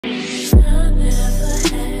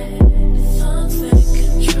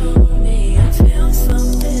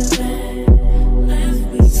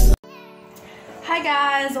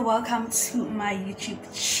Hi guys, welcome to my YouTube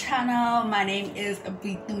channel. My name is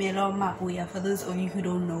Bitumelo Mabuya for those of you who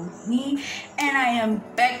don't know me, and I am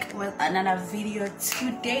back with another video.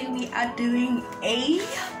 Today we are doing a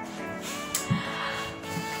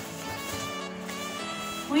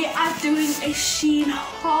SHEIN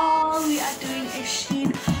haul. We are doing a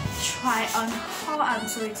SHEIN try on haul. I'm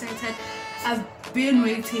so excited. I've been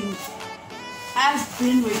waiting to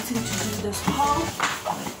do this haul.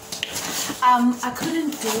 I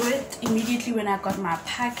couldn't do it immediately when I got my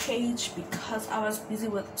package because I was busy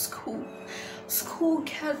with school. School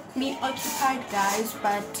kept me occupied, guys,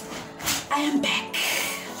 but I am back.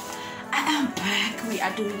 We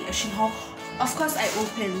are doing a SHEIN haul. Of course I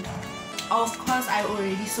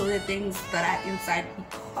already saw the things that are inside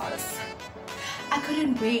because I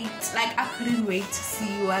couldn't wait to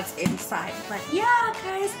see what's inside. But yeah,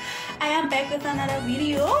 guys, I am back with another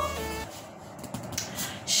video.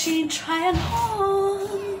 SHEIN try on haul.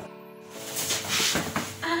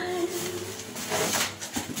 I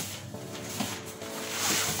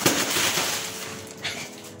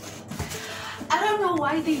don't know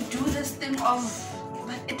why they do this thing of,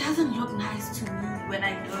 but it doesn't look nice to me when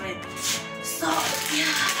I do it. So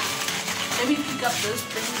yeah, let me pick up those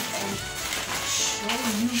things and show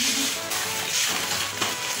you.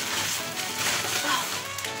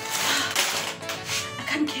 I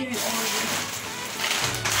can't carry all of it.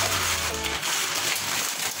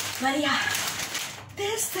 But yeah,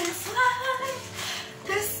 this is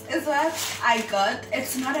what I got.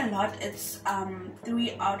 It's not a lot. It's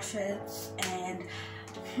 3 outfits and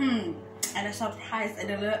a surprise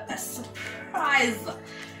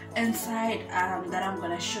inside that I'm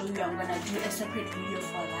gonna show you. I'm gonna do a separate video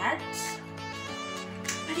for that.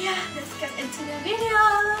 But yeah, let's get into the video.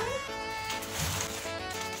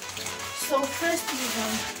 So first we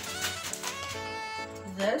have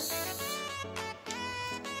this.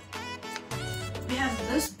 We have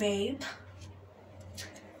this babe.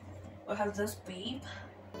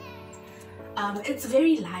 It's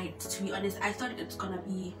very light, to be honest. I thought it's gonna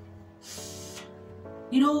be,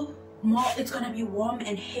 more, it's gonna be warm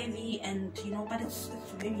and heavy, and but it's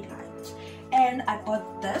very light. And I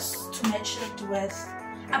bought this to match it with,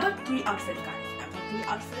 I bought 3 outfits, guys. I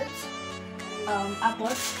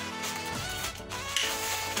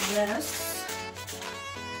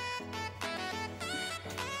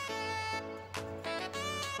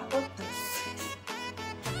bought this.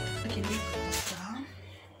 Okay, let me put this down.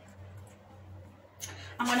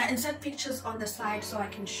 I'm gonna insert pictures on the side so I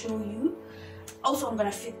can show you. Also, I'm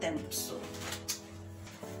gonna fit them. So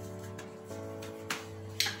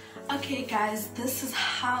okay, guys, this is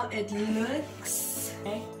how it looks.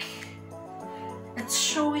 It's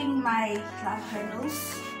showing my love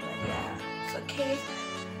handles, but yeah, it's okay.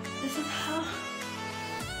 This is how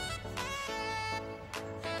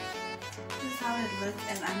it looks,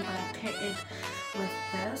 and I'm gonna pair it with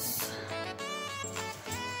this.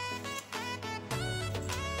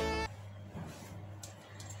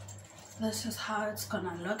 This is how it's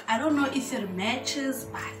gonna look. I don't know if it matches,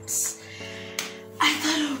 but I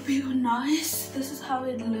thought it would be nice. This is how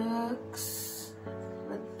it looks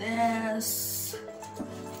with this.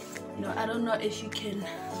 I don't know if you can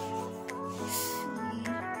see.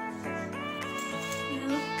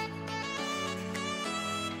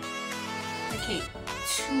 Okay,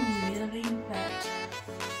 too mirroring, but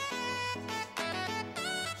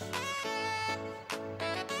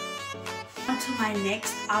onto my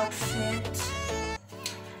next outfit.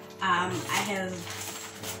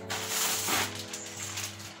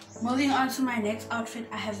 Moving on to my next outfit,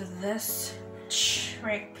 I have this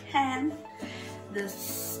track pan. I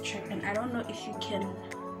don't know if you can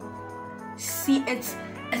see. It's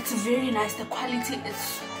very nice. The quality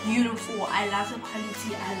is beautiful. I love the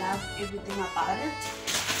quality. I love everything about it.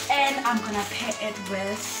 And I'm gonna pair it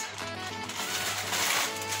with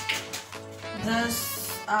this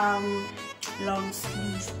long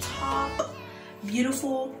sleeve top,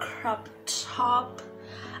 beautiful crop top.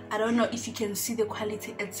 I don't know if you can see the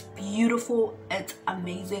quality. It's beautiful, it's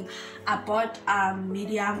amazing. I bought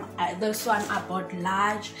medium. This one I bought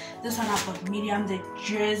large, this one I bought medium. The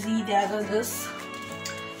jersey, the other, this,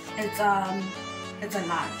 it's a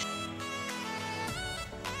large.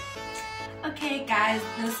 Okay, guys,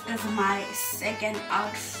 this is my second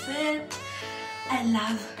outfit. I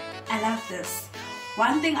love this.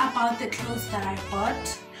 One thing about the clothes that I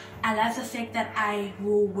bought, I love the fact that I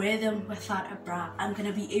will wear them without a bra. I'm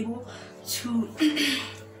gonna be able to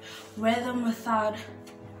wear them without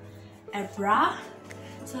a bra.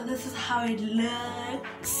 So this is how it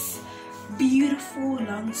looks. Beautiful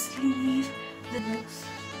long sleeve. It looks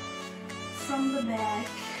from the back.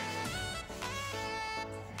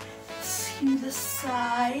 to the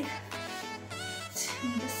side, to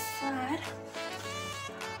the side.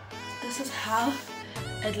 This is how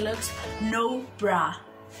it looks. No bra,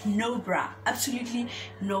 no bra, absolutely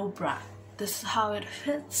no bra. This is how it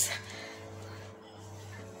fits.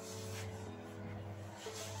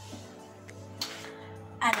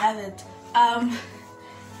 I love it.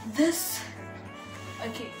 This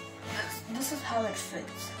is how it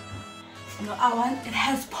fits. No, it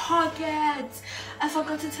has pockets. I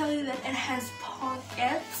forgot to tell you that it has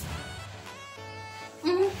pockets.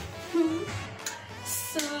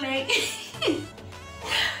 Slay.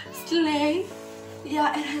 Slay.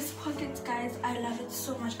 Yeah, it has pockets, guys. I love it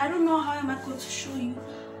so much. I don't know how am I going to show you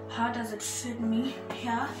how does it fit me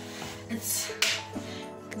here. It's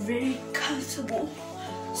very comfortable,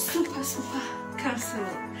 super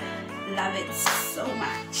comfortable. Love it so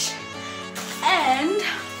much. And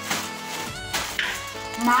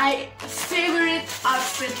my favorite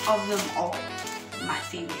outfit of them all, my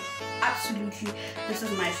favorite, absolutely, this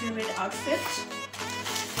is my favorite outfit.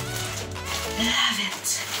 Love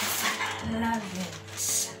it, love it,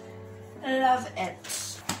 love it.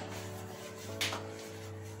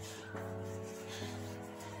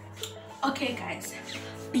 Okay guys,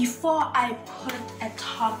 before I put a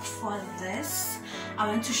top for this, I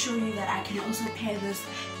want to show you that I can also pair this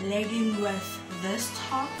legging with this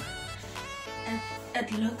top. It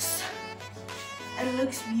looks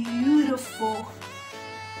beautiful.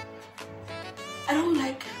 I don't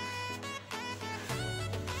know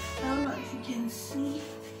if you can see.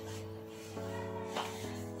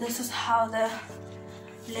 This is how the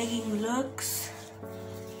legging looks.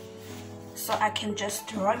 So I can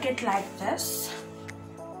just rock it like this.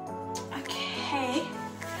 Okay,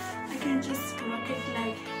 I can just rock it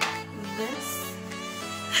like this.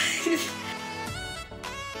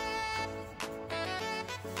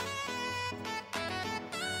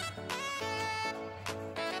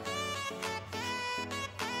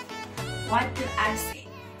 What did I say?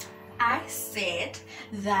 I said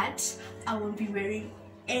that I won't be wearing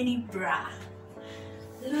any bra.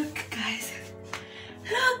 Look guys,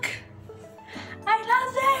 look, I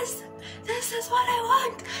love this. This is what I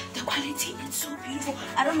want. The quality is so beautiful.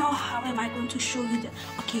 I don't know how am I going to show you that.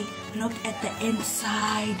 Okay, look at the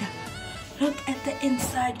inside. Look at the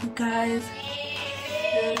inside, you guys.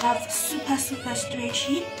 I love super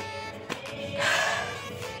stretchy.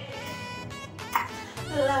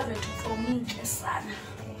 Love it for me, son.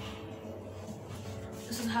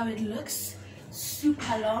 This is how it looks.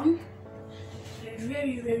 Super long,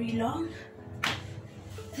 very long.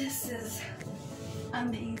 This is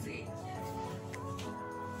amazing.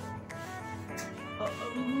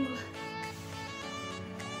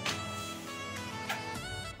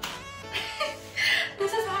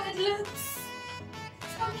 This is how it looks.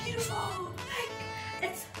 So beautiful. Like,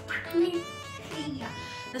 it's me.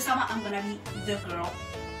 This summer I'm gonna be the girl.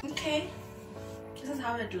 Okay, this is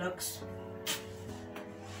how it looks.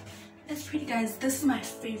 It's pretty, guys. This is my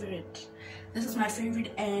favorite. This is my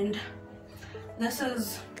favorite, and this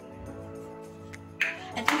is,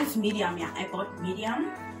 I think it's medium. Yeah, I bought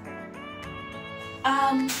medium.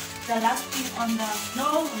 The last thing on the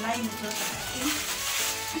line is not the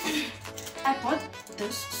I bought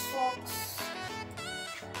this socks.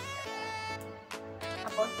 I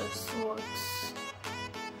bought the socks,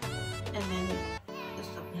 and then there's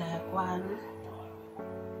the black one.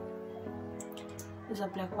 There's a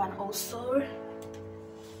black one also.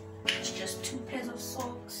 It's just 2 pairs of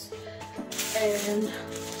socks, and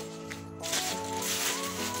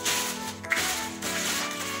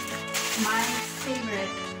my favorite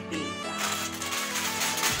bag.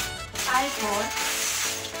 I bought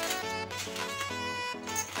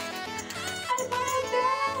a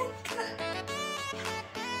bag.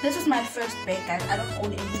 This is my first bag, guys. I don't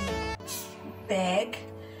own any bag.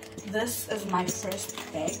 This is my first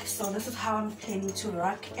bag, so this is how I'm planning to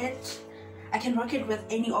rock it. I can rock it with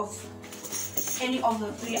any of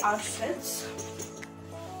the 3 outfits.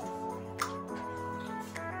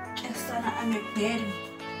 I'm a baddie.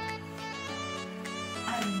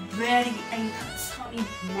 I'm ready, and you can't tell me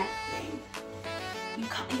nothing. You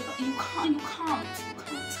can't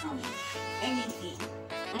tell me anything.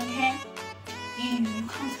 Okay? You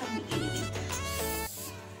can't tell me anything.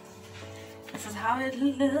 This is how it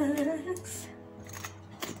looks.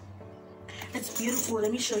 It's beautiful.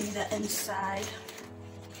 Let me show you the inside.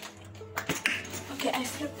 Okay, I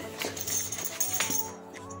flipped it.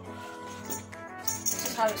 This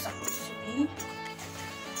is how it's supposed to be.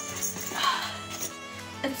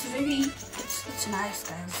 It's nice,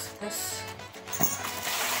 guys. This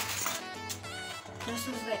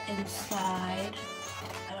is the inside.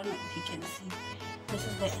 I don't know if you can see. This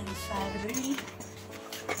is the inside. Very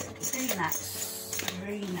nice.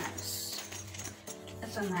 Very nice.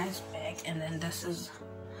 It's a nice bag. And then this is,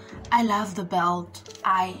 I love the belt.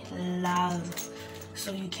 I love,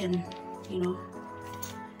 so you can, you know,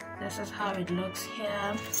 this is how it looks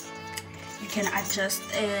here. You can adjust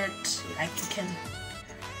it, like you can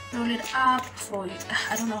roll it up for,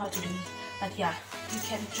 I don't know how to do it, but yeah, you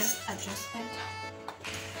can just adjust it.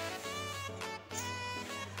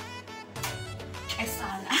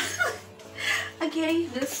 Okay,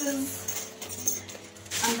 this is,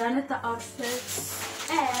 I'm done with the outfits,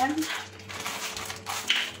 and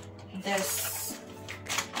this,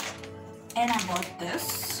 and I bought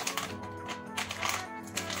this.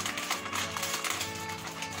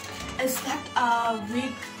 Is that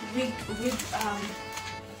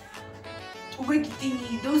wig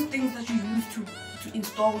thingy, those things that you use to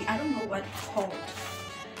install? I don't know what it's called.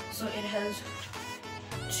 So it has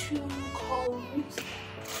 2 combs.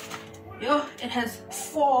 Yo, it has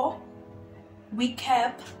 4 wig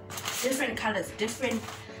cap, different colors, different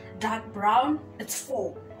dark brown. It's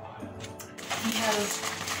 4. We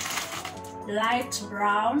have light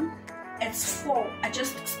brown. It's 4. I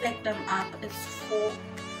just spec them up. It's 4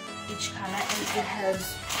 each color, and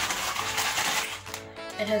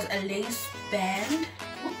it has a lace band.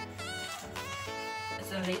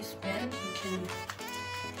 It's a lace band. You can,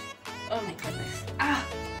 oh my goodness,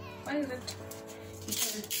 what is it? You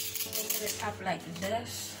can make it up like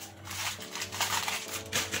this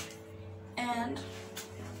and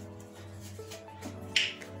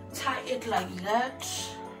tie it like that.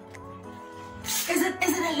 Is it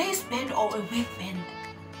a lace band or a wig band?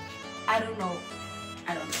 I don't know.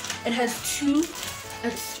 It has 2.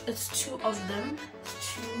 It's 2 of them.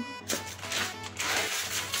 It's 2.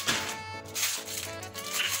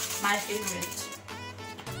 My favorite.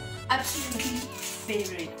 Absolutely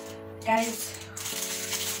favorite. Guys,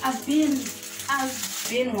 I've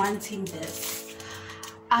been wanting this.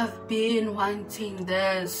 I've been wanting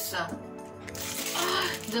this.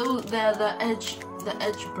 The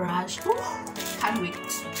edge brush. Ooh, can't wait.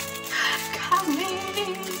 Can't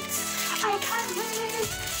wait. I can't wait.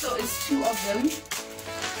 So it's 2 of them.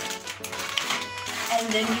 And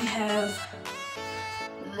then we have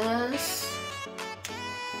this.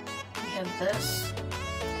 We have this.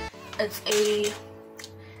 It's a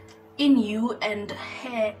in-you and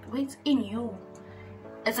hair. Wait, in-you.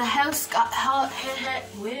 It's a hair scalp.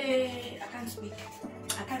 Wait, I can't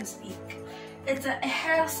speak. It's a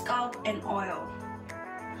hair scalp and oil.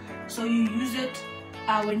 So you use it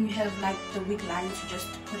when you have like the wig lines. You just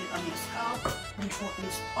put it on your scalp before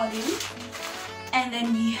installing. And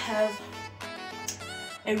then we have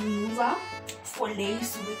a remover for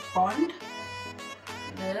lace wig bond.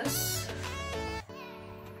 This,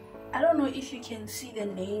 I don't know if you can see the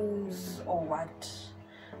names or what,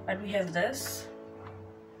 but we have this.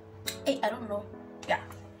 Hey, I don't know. Yeah,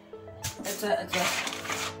 it's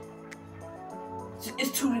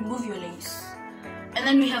to remove your lace. And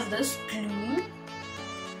then we have this glue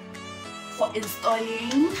for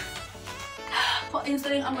installing.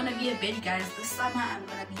 I'm gonna be a baby, guys. This summer I'm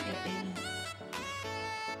gonna be a baby.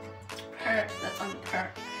 That's on per.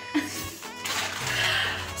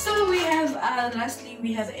 So we have lastly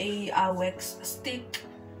we have a wax stick,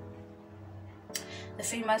 the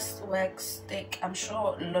famous wax stick. I'm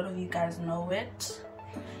sure a lot of you guys know it.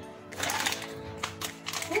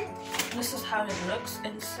 This is how it looks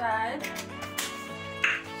inside.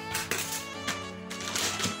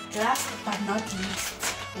 Last but not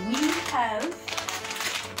least, we have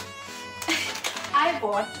I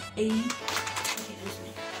bought a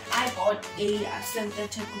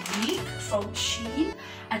synthetic wig from SHEIN.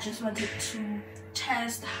 I just wanted to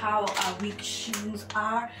test how wig sheens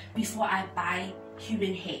are before I buy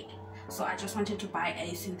human hair. So I just wanted to buy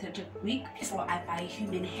a synthetic wig before I buy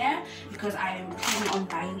human hair, because I am planning on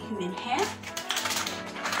buying human hair.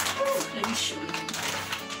 Ooh, let me show you.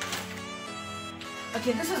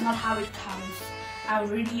 Okay, this is not how it comes. I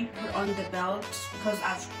already put on the belt because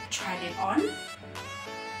I've tried it on.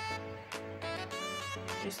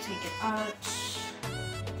 Just take it out.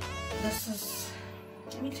 This is,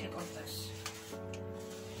 let me take off this.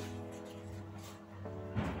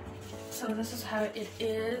 So this is how it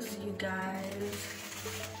is, you guys.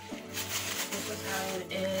 This is how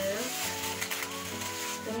it is.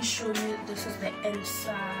 Let me show you. This is the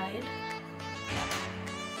inside.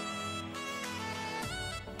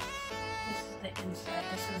 This is the inside.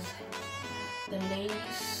 This is the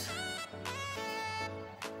lace.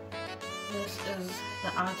 This is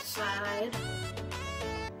the outside.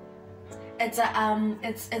 It's a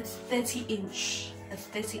it's 30 inch. It's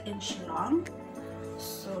 30 inch long.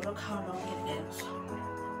 So look how long it is.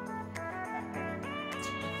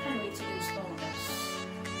 Can't wait to install this.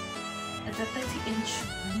 It's a 30-inch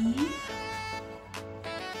weave.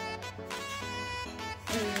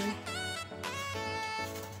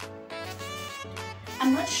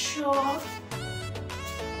 I'm not sure.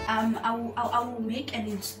 I will make an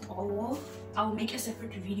install. I will make a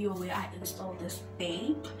separate video where I install this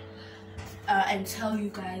babe and tell you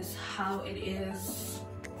guys how it is.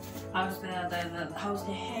 How's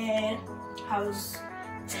the hair? How's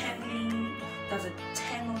tangling? Does it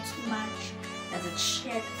tangle too much? Does it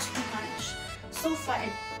shed too much? So far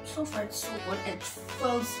it's so good. It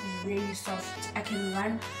feels really soft. I can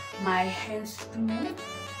run my hands through.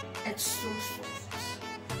 It's so soft.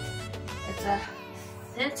 It's a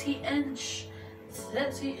 30-inch.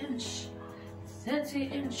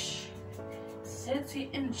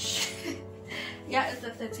 Yeah, it's a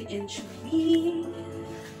 30-inch weave.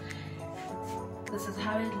 This is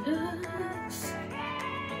how it looks.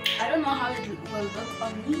 I don't know how it will look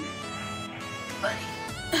on me, but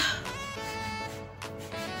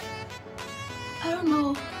I don't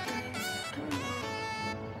know, guys. I don't know.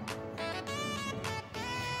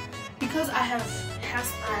 Because I have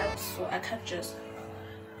hairstyles, so I can't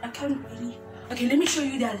really. Okay, let me show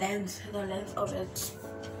you the length of it.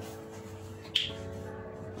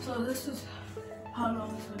 So this is how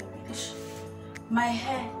long it's gonna be. My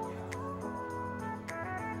hair.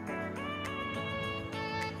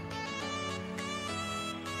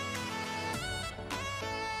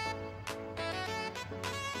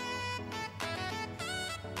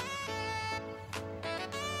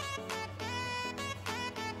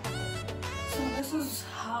 So this is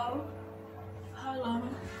how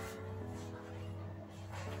long.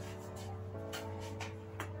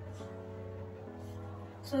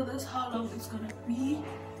 So this is how long it's gonna be.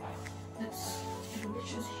 It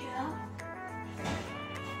reaches here.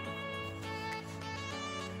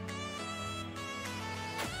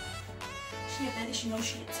 She knows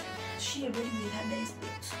shit. She already made her best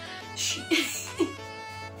bit. She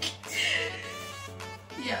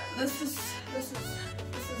yeah, this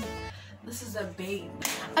is a babe.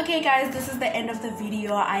 Okay guys, this is the end of the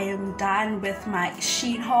video. I am done with my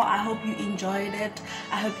SHEIN haul. I hope you enjoyed it.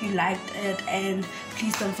 I hope you liked it, and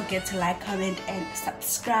please don't forget to like, comment and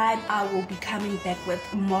subscribe. I will be coming back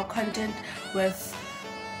with more content with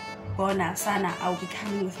Bona Sana. I will be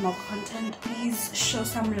coming with more content. Please show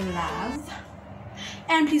some love,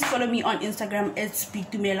 and please follow me on Instagram. It's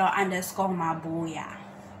 @bitumelo_mabuya.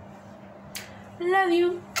 Love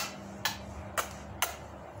you.